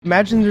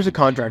Imagine there's a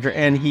contractor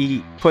and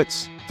he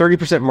puts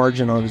 30%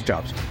 margin on his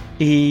jobs.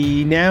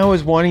 He now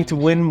is wanting to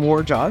win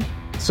more jobs.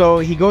 So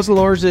he goes and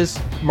lowers his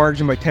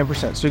margin by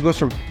 10%. So he goes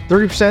from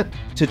 30%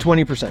 to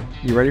 20%.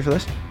 You ready for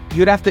this?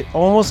 You'd have to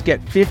almost get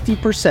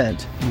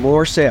 50%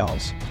 more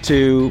sales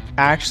to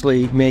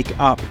actually make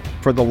up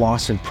for the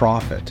loss in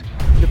profit.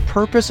 The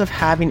purpose of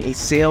having a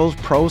sales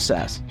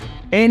process,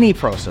 any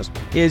process,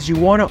 is you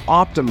want to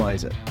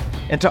optimize it.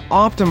 And to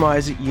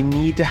optimize it, you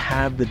need to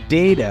have the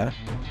data.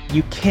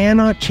 You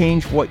cannot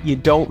change what you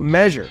don't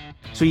measure.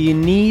 So you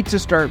need to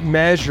start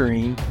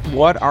measuring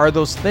what are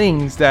those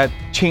things that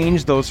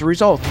change those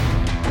results.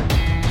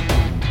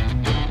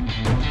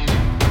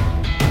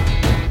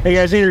 Hey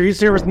guys, Andrew Hughes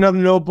here with another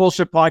No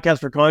Bullshit podcast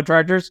for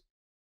contractors.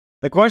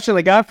 The question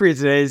I got for you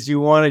today is, do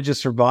you want to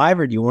just survive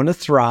or do you want to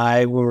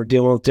thrive when we're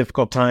dealing with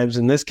difficult times?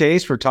 In this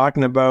case, we're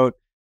talking about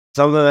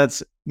something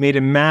that's made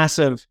a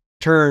massive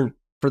turn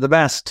for the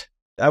best.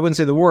 I wouldn't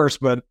say the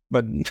worst, but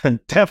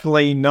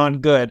definitely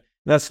not good.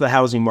 That's the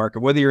housing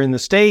market. Whether you're in the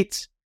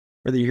States,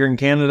 whether you're here in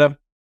Canada,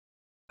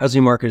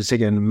 housing market is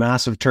taking a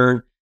massive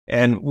turn,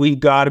 and we've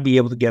got to be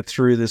able to get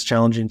through this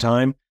challenging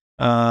time.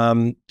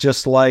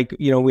 Just like,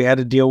 we had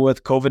to deal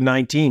with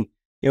COVID-19.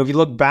 If you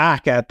look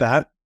back at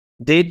that,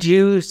 did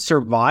you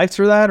survive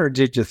through that or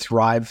did you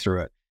thrive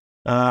through it?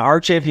 Our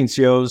champion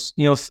CEOs,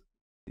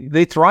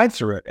 they thrive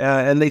through it,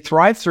 and they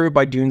thrive through it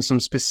by doing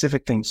some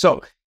specific things.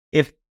 So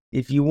if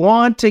you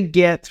want to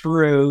get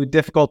through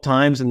difficult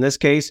times, in this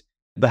case,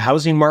 the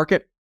housing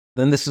market,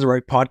 then this is the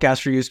right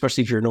podcast for you,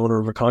 especially if you're an owner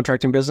of a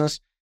contracting business.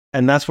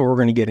 And that's what we're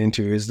going to get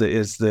into is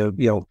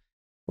the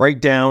right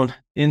down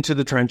into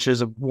the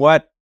trenches of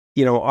what,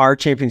 our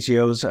champion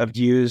CEOs have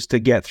used to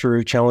get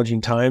through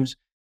challenging times,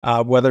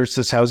 whether it's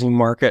this housing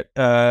market,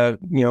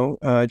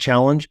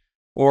 challenge,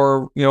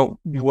 or,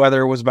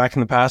 whether it was back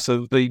in the past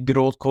of the good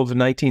old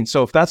COVID-19.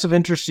 So if that's of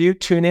interest to you,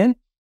 tune in.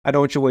 I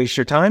don't want you to waste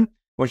your time.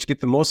 I want you to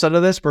get the most out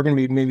of this. We're going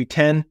to be maybe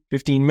 10,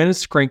 15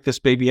 minutes to crank this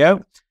baby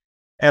out.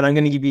 And I'm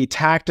going to give you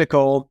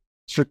tactical,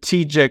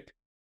 strategic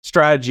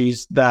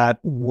strategies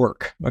that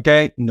work.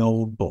 Okay?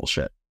 No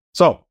bullshit.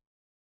 So,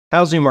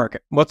 housing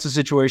market. What's the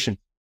situation?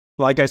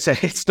 Like I said,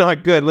 it's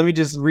not good. Let me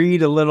just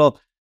read a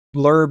little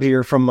blurb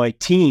here from my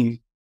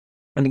team.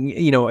 And,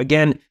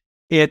 again,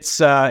 it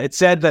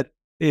said that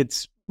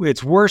it's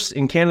worse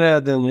in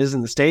Canada than it is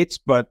in the States,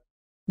 but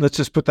let's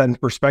just put that in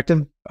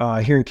perspective.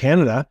 Here in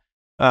Canada,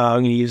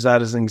 I'm going to use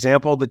that as an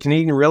example. The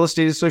Canadian Real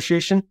Estate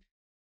Association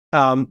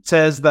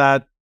says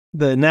that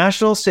the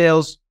national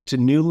sales to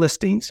new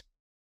listings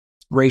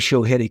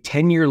ratio hit a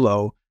 10-year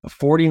low of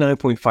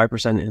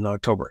 49.5% in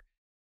October.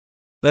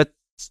 Let's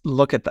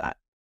look at that.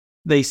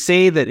 They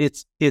say that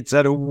it's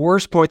at a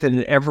worse point than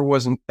it ever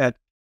was in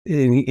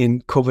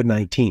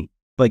COVID-19.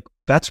 Like,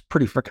 that's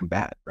pretty freaking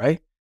bad,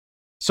 right?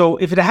 So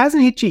if it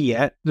hasn't hit you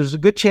yet, there's a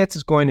good chance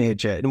it's going to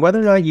hit you. And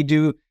whether or not you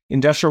do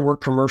industrial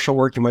work, commercial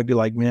work, you might be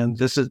like, man,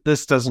 this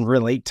doesn't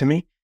relate to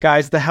me.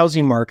 Guys, the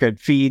housing market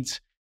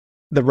feeds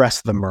the rest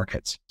of the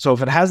markets. So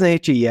if it hasn't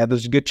hit you yet,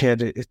 there's a good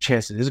chance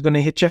it is going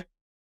to hit you.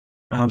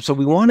 So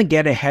we want to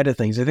get ahead of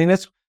things. I think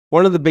that's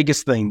one of the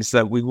biggest things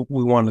that we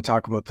want to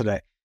talk about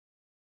today.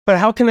 But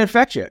how can it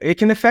affect you? It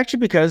can affect you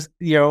because,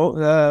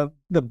 the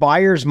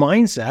buyer's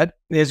mindset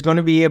is going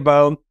to be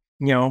about,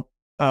 they're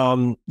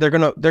going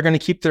to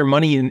keep their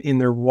money in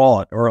their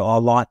wallet or a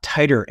lot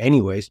tighter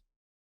anyways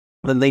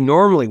than they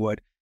normally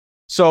would.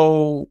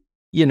 So,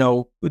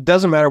 it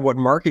doesn't matter what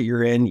market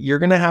you're in, you're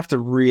going to have to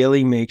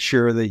really make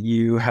sure that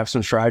you have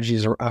some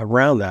strategies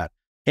around that.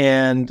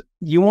 And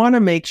you want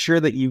to make sure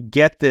that you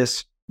get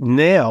this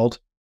nailed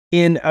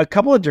in a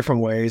couple of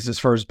different ways as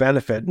far as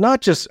benefit.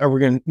 Not just we're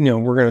going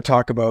to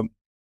talk about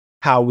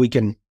how we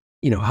can,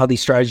 how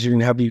these strategies are going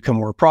to help you become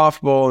more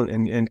profitable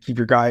and keep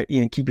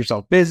keep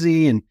yourself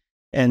busy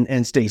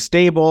and stay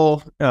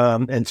stable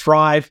and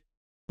thrive.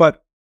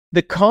 But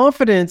the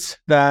confidence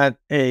that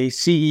a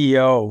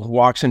CEO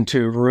walks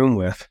into a room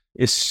with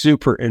is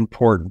super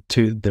important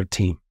to their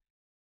team.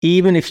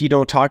 Even if you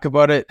don't talk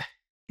about it,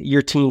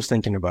 your team's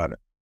thinking about it,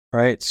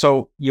 right?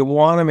 So you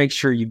want to make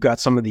sure you've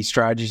got some of these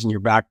strategies in your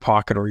back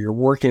pocket, or you're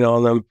working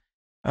on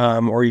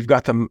them, or you've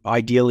got them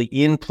ideally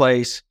in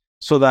place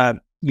so that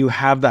you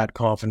have that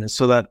confidence,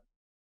 so that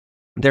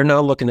they're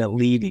not looking at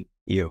leading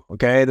you,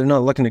 okay? They're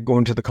not looking at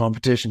going to the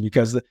competition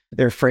because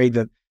they're afraid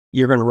that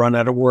you're going to run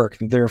out of work.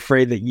 They're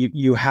afraid that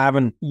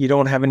you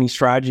don't have any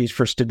strategies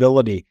for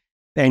stability,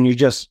 and you're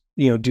just,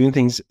 doing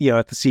things,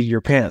 at the seat of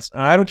your pants.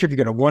 I don't care if you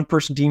got a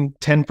 1-person team,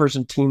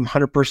 10-person team,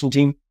 100-person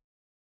team.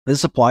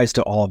 This applies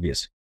to all of you.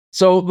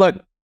 So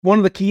look, one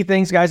of the key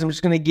things, guys, I'm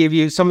just going to give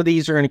you, some of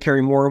these are going to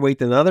carry more weight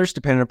than others,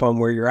 depending upon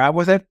where you're at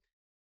with it.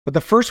 But the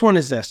first one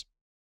is this.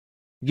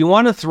 If you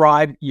want to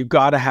thrive, you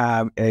got to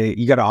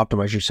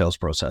optimize your sales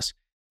process.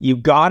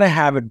 You've got to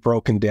have it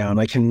broken down.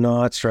 I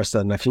cannot stress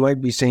that enough. You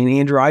might be saying,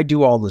 Andrew, I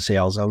do all the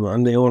sales.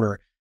 I'm the owner.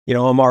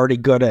 I'm already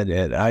good at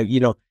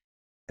it.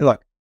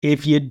 Look,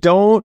 if you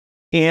don't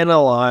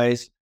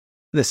analyze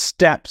the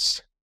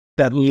steps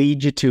that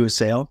lead you to a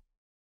sale,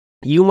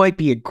 you might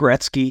be a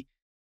Gretzky,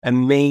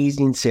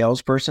 amazing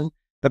salesperson,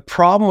 The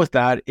problem with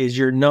that is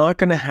you're not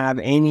going to have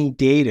any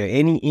data,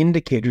 any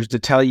indicators to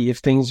tell you if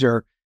things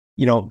are,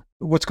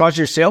 what's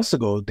causing your sales to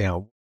go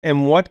down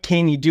and what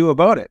can you do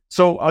about it.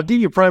 So I'll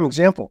give you a prime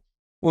example.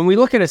 When we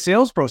look at a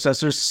sales process,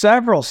 there's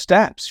several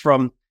steps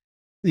from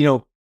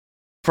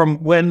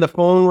when the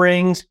phone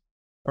rings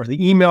or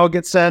the email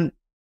gets sent,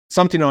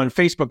 something on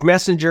Facebook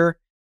Messenger.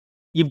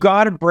 You've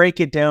got to break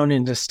it down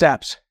into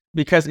steps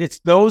because it's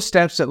those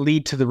steps that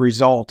lead to the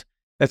result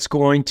that's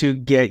going to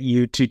get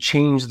you to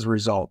change the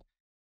result.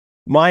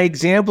 My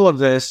example of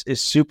this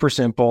is super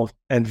simple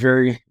and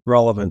very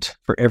relevant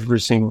for every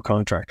single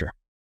contractor.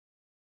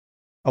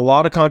 A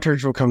lot of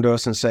contractors will come to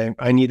us and say,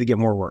 I need to get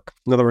more work.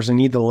 In other words, I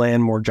need to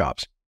land more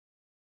jobs.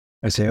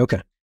 I say,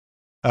 okay.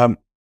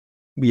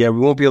 We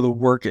won't be able to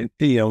work,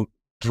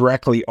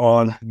 directly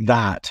on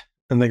that.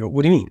 And they go,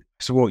 what do you mean?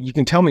 So, well, you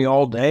can tell me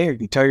all day, or you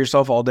can tell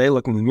yourself all day,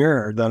 look in the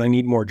mirror, that I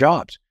need more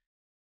jobs.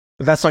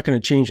 But that's not going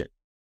to change it.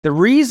 The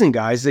reason,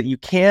 guys, that you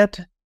can't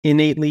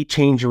innately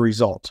change a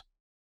result.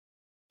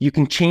 You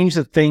can change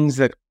the things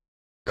that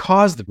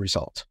cause the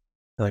result.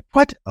 You're like,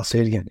 what? I'll say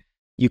it again.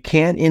 You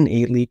can't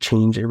innately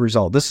change a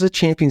result. This is a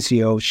champion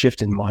CEO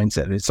shift in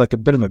mindset. It's like a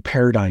bit of a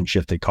paradigm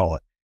shift, they call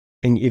it.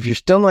 And if you're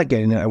still not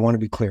getting it, I want to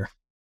be clear.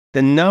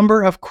 The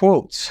number of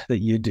quotes that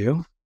you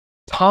do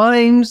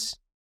times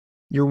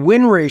your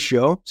win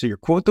ratio, so your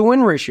quote to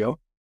win ratio,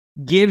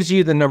 gives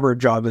you the number of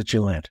jobs that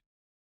you land.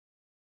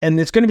 And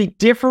it's going to be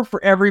different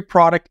for every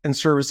product and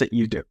service that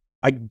you do.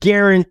 I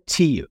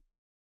guarantee you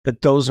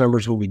that those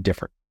numbers will be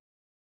different.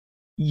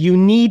 You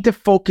need to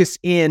focus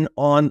in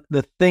on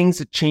the things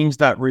that change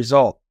that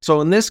result.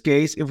 So in this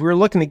case, if we're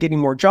looking at getting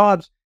more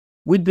jobs,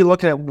 we'd be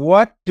looking at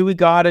what do we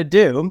got to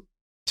do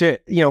to,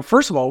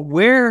 first of all,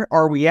 where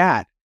are we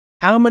at?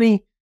 How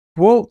many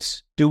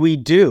quotes do we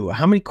do?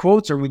 How many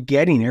quotes are we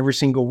getting every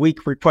single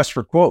week, requests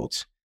for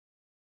quotes?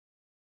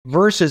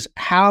 Versus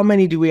how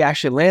many do we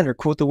actually land or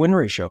quote to win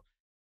ratio?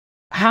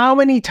 How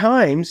many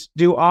times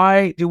do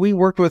we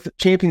work with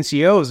champion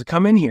CEOs that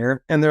come in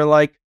here and they're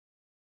like,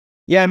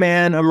 yeah,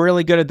 man, I'm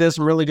really good at this.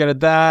 I'm really good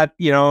at that,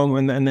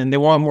 and then they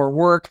want more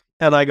work.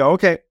 And I go,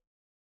 okay,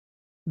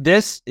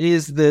 this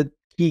is the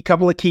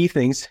couple of key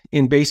things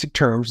in basic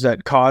terms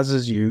that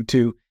causes you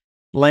to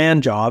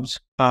land jobs,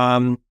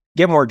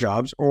 get more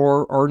jobs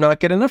or not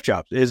get enough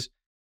jobs is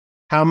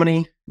how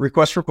many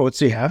requests for quotes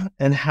do you have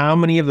and how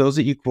many of those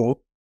that you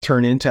quote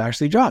turn into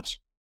actually jobs.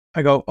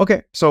 I go,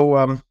 okay,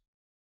 so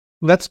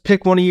let's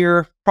pick one of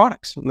your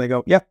products. And they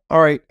go, yeah,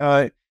 all right,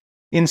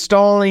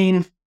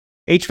 installing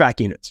HVAC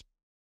units.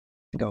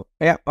 I go,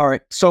 yeah, all right.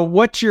 So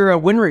what's your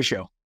win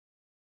ratio?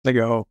 They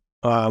go,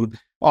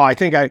 I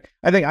think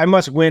I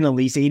must win at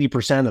least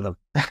 80% of them.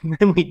 And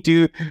then we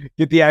do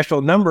get the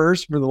actual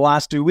numbers for the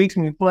last 2 weeks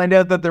and we find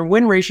out that their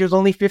win ratio is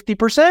only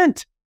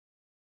 50%.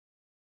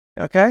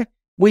 Okay.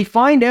 We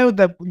find out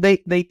that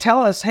they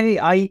tell us, hey,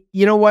 I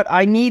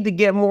need to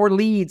get more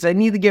leads. I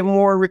need to get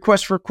more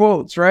requests for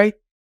quotes, right?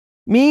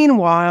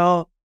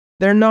 Meanwhile,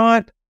 they're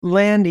not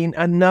landing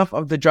enough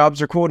of the jobs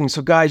they're quoting.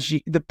 So guys,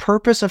 the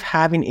purpose of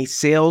having a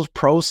sales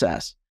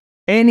process,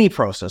 any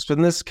process, but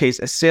in this case,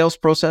 a sales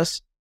process,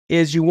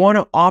 is you want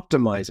to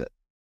optimize it.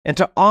 And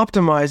to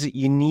optimize it,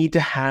 you need to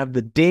have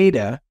the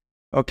data,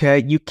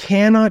 okay? You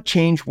cannot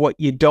change what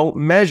you don't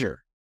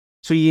measure.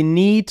 So you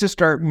need to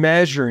start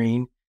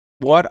measuring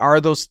what are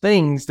those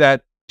things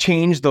that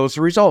change those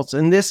results.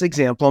 In this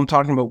example, I'm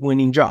talking about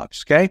winning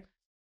jobs, okay?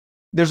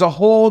 There's a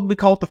whole, we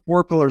call it the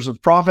 4 pillars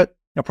of profit.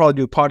 I'll probably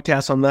do a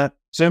podcast on that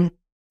soon.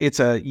 It's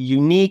a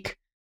unique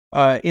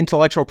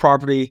intellectual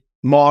property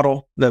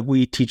model that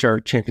we teach our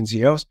champion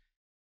CEOs.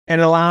 And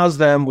it allows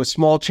them with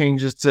small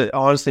changes to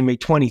honestly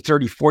make 20,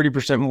 30,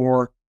 40%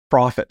 more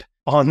profit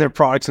on their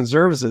products and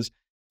services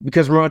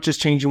because we're not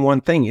just changing one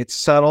thing. It's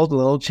subtle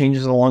little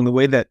changes along the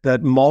way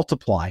that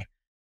multiply.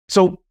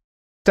 So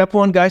step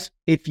 1, guys,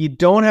 if you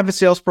don't have a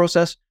sales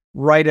process,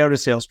 write out a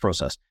sales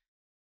process.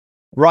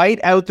 Write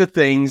out the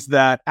things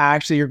that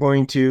actually are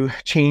going to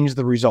change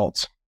the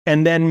results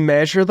and then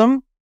measure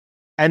them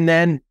and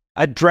then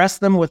address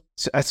them with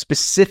a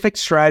specific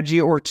strategy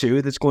or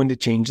 2 that's going to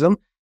change them.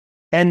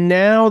 And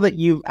now that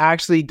you've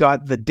actually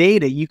got the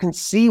data, you can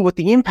see what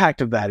the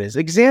impact of that is.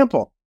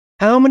 Example,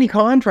 how many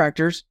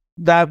contractors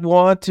that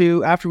want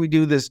to, after we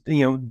do this,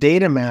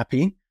 data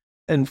mapping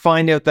and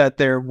find out that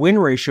their win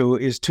ratio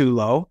is too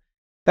low,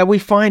 that we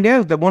find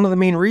out that one of the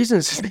main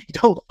reasons is they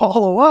don't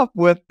follow up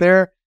with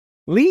their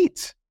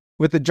leads,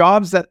 with the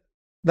jobs that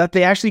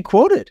they actually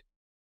quoted.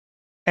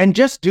 And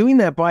just doing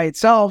that by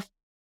itself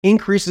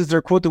increases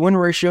their quote to win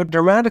ratio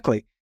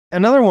dramatically.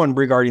 Another one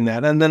regarding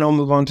that, and then I'll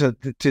move on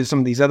to some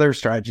of these other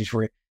strategies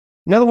for you.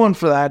 Another one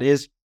for that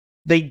is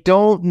they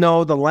don't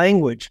know the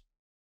language,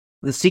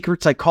 the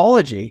secret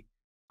psychology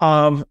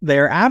of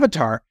their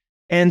avatar.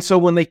 And so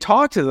when they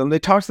talk to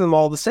them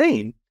all the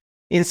same,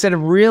 instead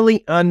of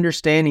really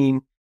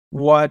understanding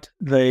what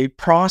the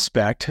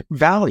prospect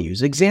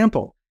values.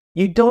 Example,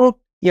 you don't,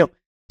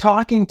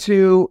 talking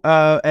to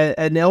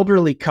an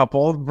elderly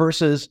couple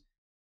versus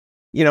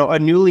a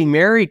newly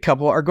married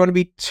couple are going to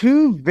be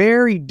 2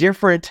 very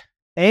different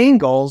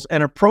angles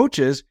and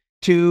approaches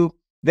to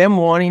them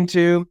wanting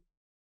to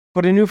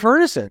put a new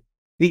furnace in.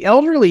 The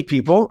elderly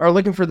people are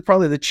looking for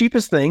probably the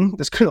cheapest thing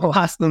that's going to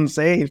last them,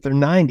 say, if they're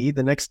 90,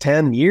 the next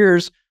 10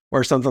 years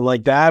or something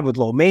like that, with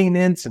low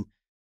maintenance,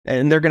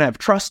 and they're going to have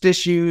trust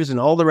issues and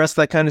all the rest of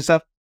that kind of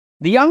stuff.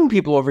 The young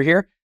people over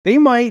here, they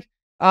might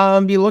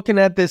be looking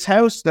at this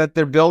house that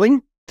they're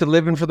building to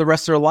live in for the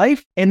rest of their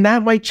life, and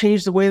that might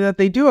change the way that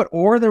they do it.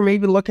 Or they're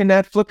maybe looking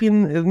at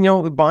flipping,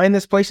 buying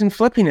this place and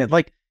flipping it.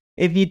 Like,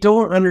 if you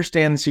don't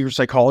understand the secret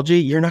psychology,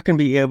 you're not going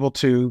to be able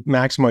to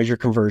maximize your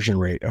conversion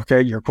rate,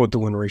 okay? Your quote to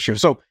win ratio.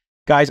 So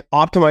guys,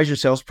 optimize your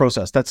sales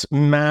process. That's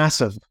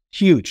massive,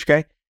 huge,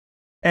 okay?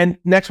 And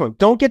next one,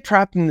 don't get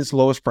trapped in this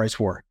lowest price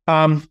war.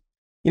 I'm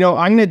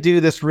going to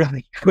do this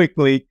really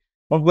quickly.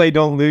 Hopefully I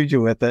don't lose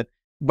you with it.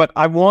 But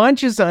I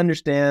want you to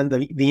understand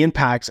the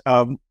impacts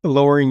of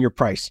lowering your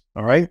price,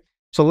 all right?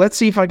 So let's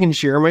see if I can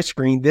share my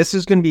screen. This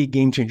is going to be a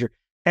game changer.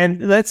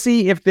 And let's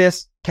see if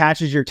this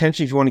catches your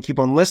attention if you want to keep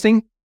on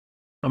listening.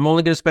 I'm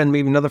only going to spend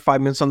maybe another 5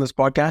 minutes on this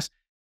podcast.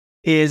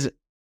 Here's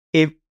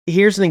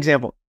an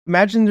example.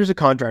 Imagine there's a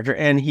contractor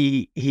and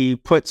he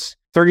puts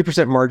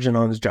 30% margin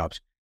on his jobs.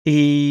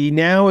 He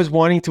now is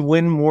wanting to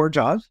win more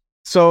jobs.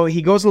 So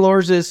he goes and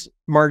lowers his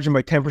margin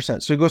by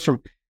 10%. So he goes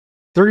from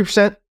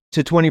 30%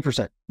 to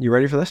 20%. You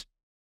ready for this?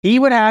 He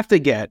would have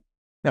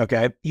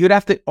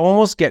to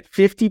almost get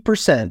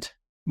 50%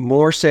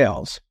 more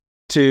sales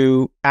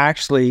to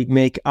actually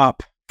make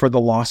up for the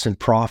loss in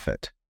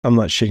profit. I'm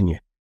not shitting you.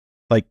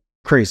 Like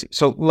crazy.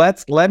 So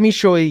let me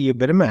show you a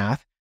bit of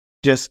math.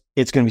 It's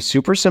going to be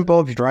super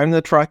simple. If you're driving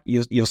the truck,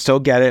 you'll still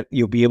get it.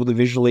 You'll be able to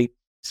visually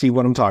see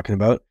what I'm talking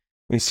about.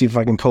 Let me see if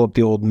I can pull up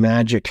the old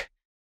magic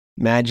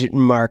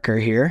marker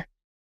here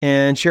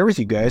and share with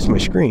you guys my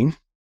screen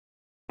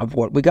of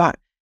what we got.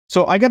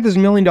 So I got this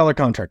 $1 million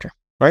contractor,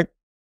 right?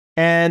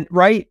 And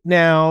right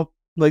now,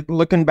 like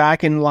looking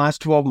back in the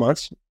last 12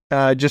 months,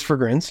 just for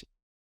grins,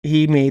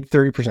 he made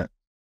 30%,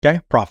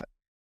 okay, profit.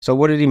 So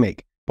what did he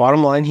make?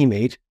 Bottom line, he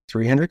made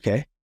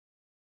 $300K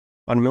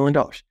on $1 million.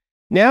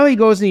 Now he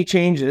goes and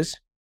changes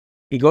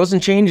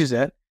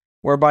it,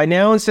 whereby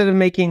now instead of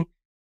making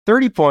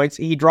 30 points,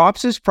 he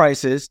drops his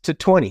prices to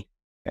 20.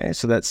 Okay,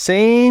 so that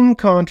same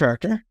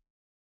contractor,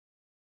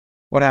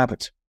 what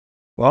happens?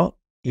 Well,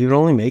 he would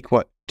only make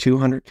what?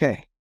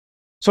 $200K.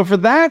 So for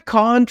that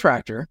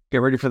contractor, get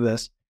ready for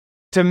this,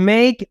 to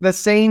make the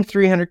same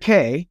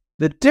 $300K,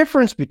 the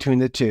difference between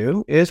the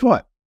two is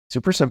what?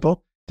 Super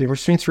simple. The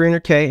difference between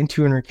 $300K and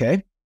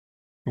 $200K,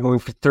 you're going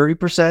for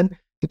 30%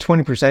 to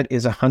 20%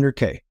 is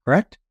 $100K,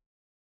 correct?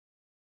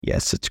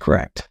 Yes, it's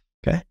correct.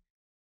 Okay.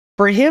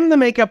 For him to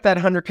make up that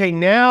 $100K,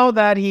 now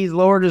that he's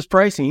lowered his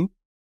pricing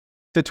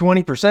to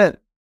 20%,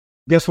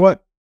 guess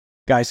what?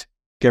 Guys,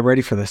 get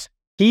ready for this.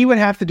 He would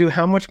have to do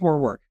how much more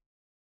work?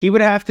 He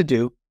would have to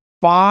do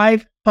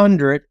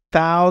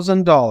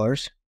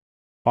 $500,000,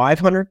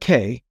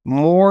 $500K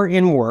more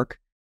in work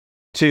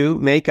to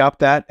make up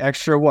that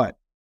extra what?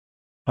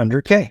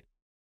 $100K.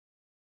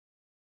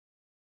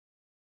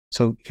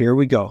 So here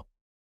we go.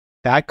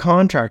 That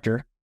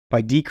contractor,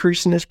 by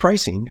decreasing his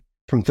pricing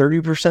from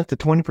 30% to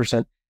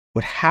 20%,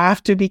 would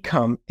have to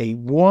become a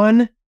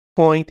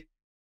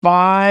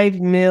 $1.5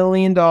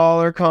 million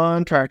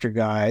contractor,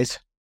 guys.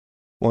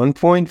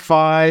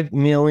 $1.5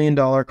 million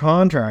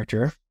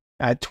contractor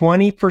at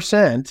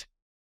 20%,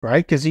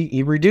 right? Because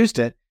he reduced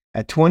it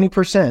at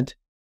 20%,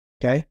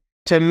 okay?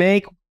 To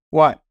make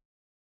what?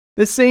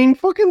 The same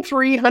fucking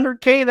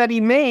 $300K that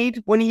he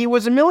made when he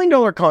was $1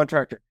 million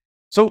contractor.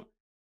 So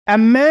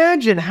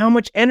imagine how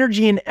much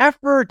energy and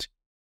effort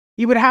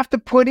you would have to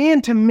put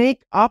in to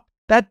make up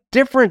that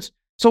difference.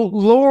 So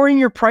lowering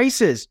your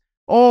prices.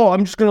 Oh,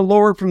 I'm just going to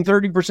lower it from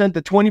 30%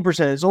 to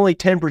 20%. It's only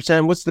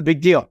 10%. What's the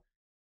big deal?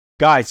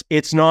 Guys,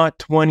 it's not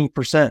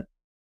 20%.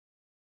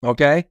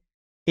 Okay?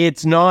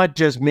 It's not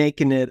just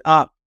making it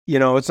up.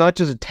 It's not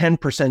just a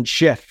 10%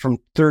 shift from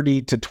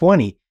 30 to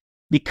 20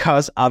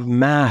 because of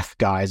math,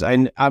 guys.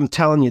 I'm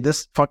telling you,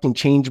 this fucking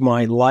changed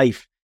my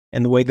life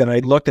and the way that I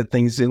looked at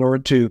things in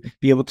order to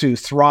be able to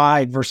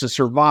thrive versus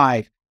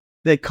survive.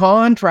 The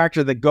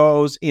contractor that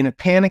goes in a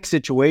panic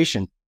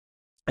situation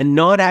and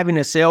not having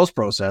a sales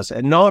process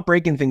and not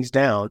breaking things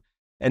down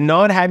and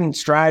not having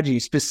strategy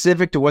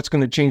specific to what's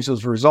going to change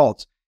those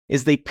results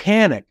is they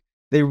panic.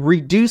 They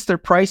reduce their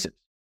prices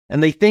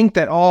and they think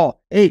that, oh,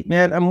 hey,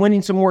 man, I'm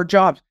winning some more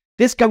jobs.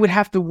 This guy would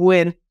have to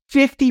win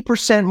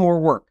 50% more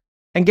work.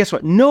 And guess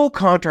what? No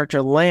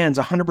contractor lands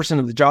 100%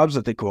 of the jobs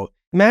that they quote.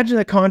 Imagine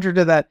a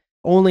contractor that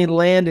only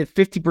landed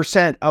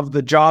 50% of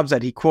the jobs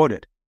that he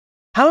quoted.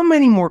 How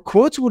many more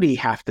quotes would he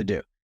have to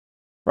do,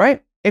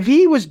 right? If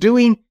he was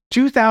doing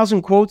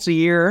 2,000 quotes a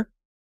year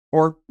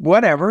or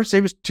whatever, say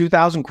it was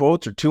 2,000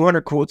 quotes or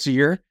 200 quotes a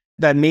year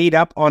that made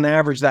up on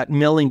average that $1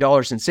 million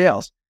in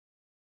sales,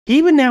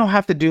 he would now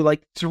have to do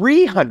like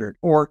 300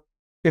 or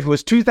if it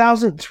was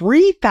 2,000,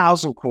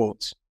 3,000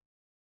 quotes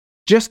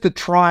just to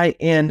try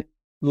and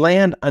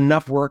land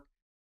enough work.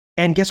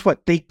 And guess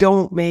what? They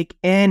don't make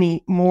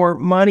any more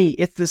money.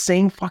 It's the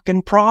same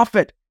fucking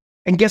profit.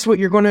 And guess what?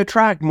 You're going to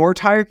attract more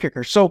tire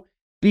kickers. So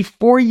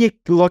before you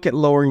look at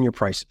lowering your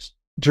prices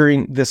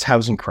during this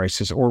housing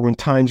crisis or when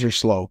times are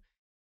slow,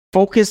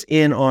 focus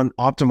in on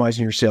optimizing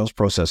your sales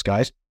process,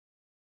 guys.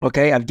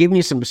 Okay, I've given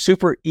you some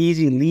super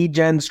easy lead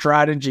gen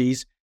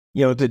strategies,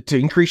 to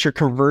increase your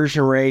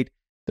conversion rate.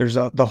 There's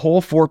the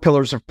whole 4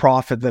 pillars of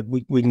profit that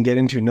we can get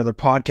into another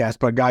podcast.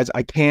 But guys,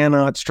 I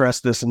cannot stress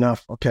this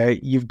enough, okay?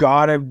 You've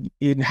got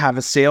to have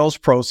a sales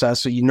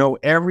process so you know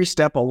every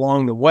step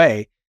along the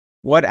way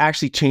what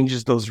actually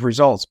changes those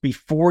results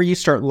before you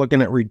start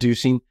looking at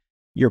reducing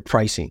your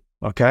pricing,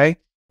 okay?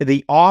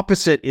 The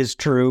opposite is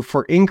true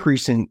for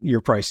increasing your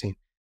pricing.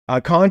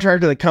 A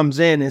contractor that comes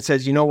in and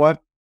says, you know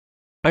what?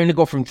 I'm going to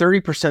go from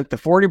 30% to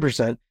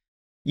 40%.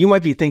 You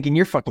might be thinking,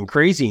 you're fucking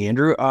crazy,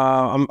 Andrew.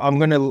 I'm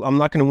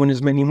not gonna win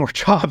as many more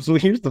jobs. Well,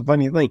 here's the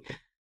funny thing.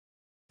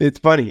 It's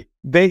funny.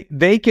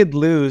 They could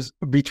lose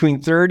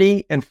between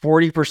 30 and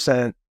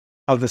 40%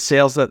 of the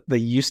sales that they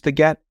used to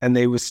get, and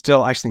they would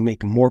still actually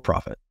make more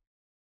profit.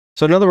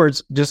 So in other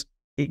words, just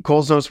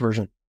Cole's Notes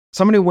version.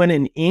 Somebody went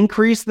and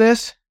increased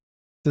this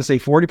to say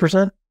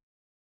 40%.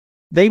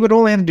 They would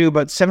only have to do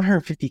about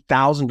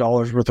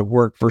 $750,000 worth of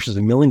work versus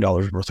 $1 million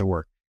worth of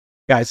work.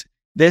 Guys,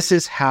 this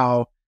is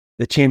how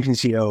the champion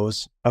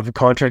CEOs of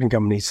contracting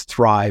companies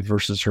thrive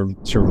versus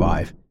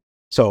survive.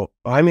 So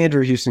I'm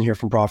Andrew Houston here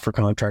from Profit for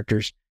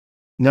Contractors.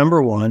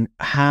 Number one,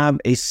 have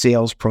a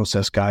sales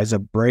process, guys,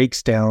 that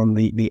breaks down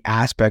the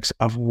aspects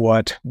of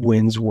what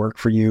wins work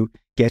for you,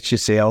 gets you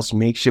sales,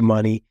 makes you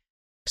money,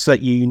 so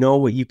that you know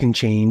what you can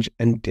change,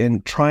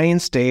 and try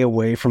and stay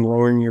away from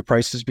lowering your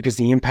prices because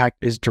the impact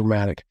is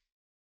dramatic.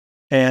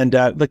 And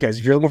look, guys,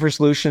 if you're looking for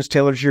solutions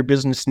tailored to your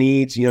business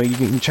needs, you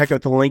can check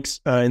out the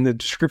links in the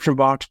description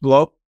box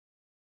below.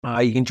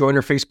 You can join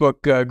our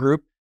Facebook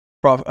group,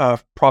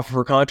 Profit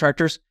for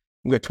Contractors.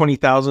 We've got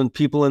 20,000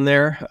 people in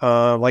there,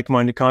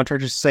 like-minded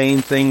contractors.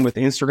 Same thing with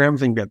Instagram. I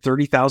think we've got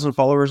 30,000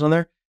 followers on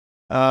there.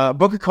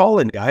 Book a call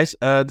in, guys,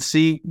 to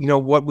see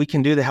what we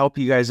can do to help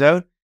you guys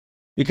out,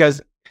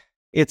 because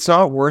it's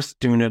not worth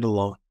doing it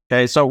alone.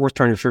 Okay, it's not worth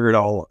trying to figure it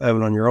all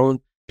out on your own,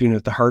 doing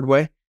it the hard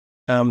way.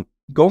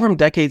 Go from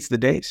decades to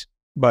days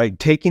by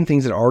taking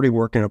things that already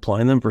work and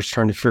applying them versus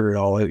trying to figure it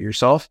all out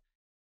yourself.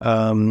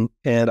 And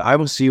I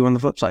will see you on the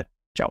flip side.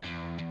 Ciao.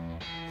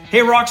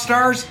 Hey, rock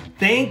stars.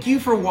 Thank you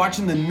for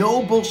watching the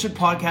No Bullshit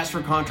Podcast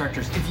for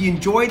Contractors. If you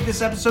enjoyed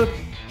this episode,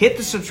 hit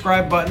the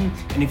subscribe button.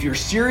 And if you're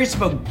serious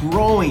about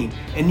growing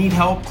and need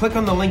help, click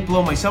on the link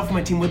below. Myself and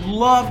my team would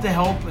love to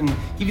help and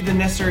give you the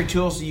necessary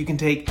tools so you can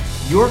take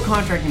your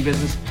contracting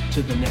business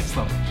to the next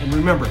level. And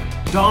remember,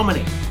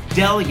 dominate,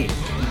 delegate,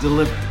 and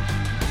deliver.